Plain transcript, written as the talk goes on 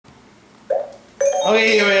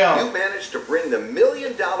Okay, here we go. You managed to bring the $1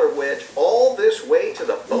 million wedge all this way to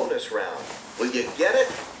the bonus round. Will you get it?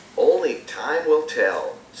 Only time will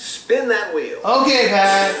tell. Spin that wheel. Okay,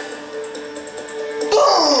 Pat.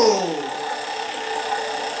 Boom!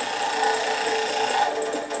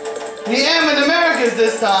 We am in Americas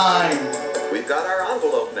this time. We've got our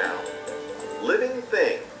envelope now. Living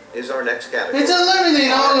thing is our next category. It's a living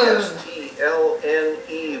thing. S-T-L-N-E.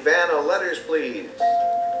 Vanna, letters please.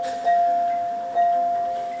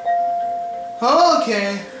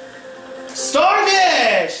 Okay.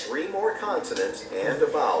 Starfish! 3 more consonants and a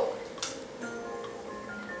vowel.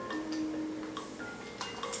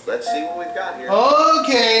 Let's see what we've got here.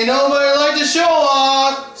 Okay, nobody like to show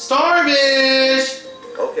off. Starfish!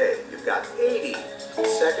 Okay, you've got 80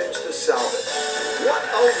 seconds to solve it. What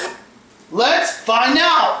a... Let's find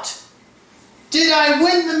out. Did I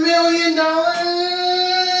win the $1 million?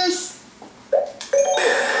 Let's see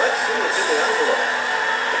what's in the envelope.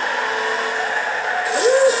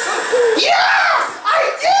 Yes! I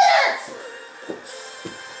did it!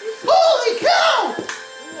 Holy cow!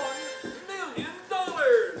 $1 million!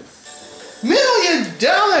 $1 million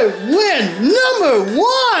win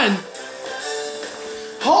 #1!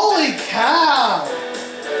 Holy cow!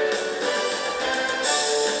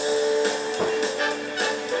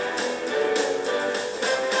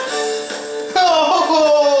 Oh!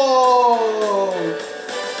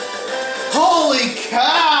 Holy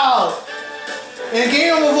cow! In the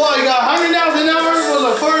game before, I got $100,000 for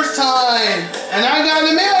the first time, and I got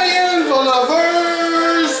 $1 million for the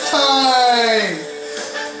first time.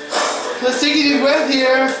 Let's take a deep breath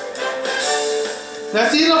here.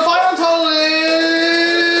 Let's see the final total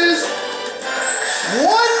is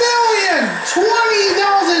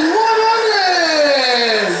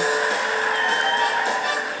 $1,020,100.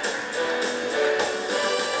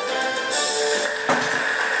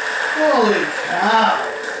 Holy cow!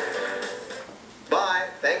 Bye.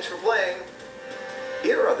 Thanks for playing.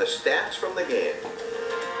 Here are the stats from the game.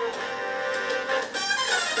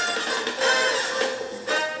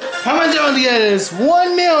 How much am I gonna get this?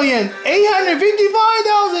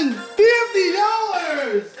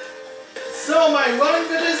 $1,855,050. So my run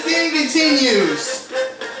for this game continues.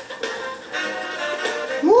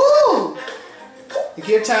 Woo! The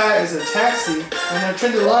guitar is a taxi and a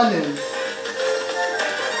trip to London.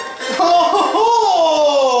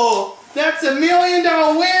 Oh! That's $1 million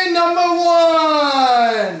win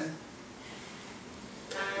 #1!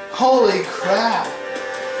 Holy crap!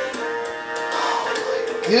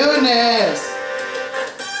 Goodness!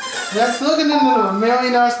 Let's look into the $1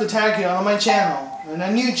 million spectacular on my channel, on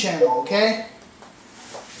a new channel, okay?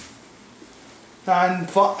 And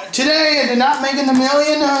today I did not make it $1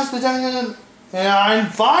 million spectacular, and I'm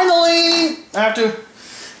finally, after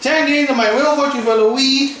 10 games of my Wheel of Fortune for the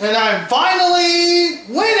Wii, and I finally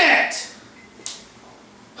win it!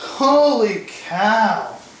 Holy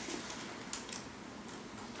cow!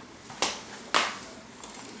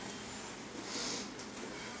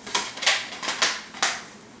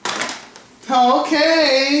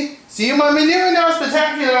 Okay, see you in my $1 million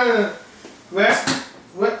spectacular. Rest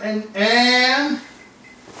and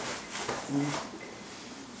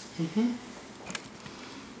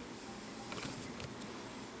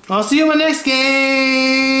I'll see you in my next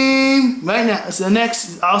game. Right now, it's the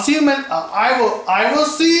next. I'll see you. I will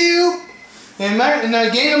see you in the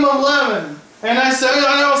game of 11. And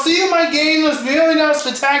I'll see you in my game of $1 million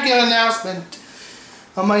spectacular announcement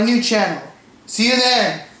on my new channel. See you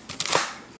then.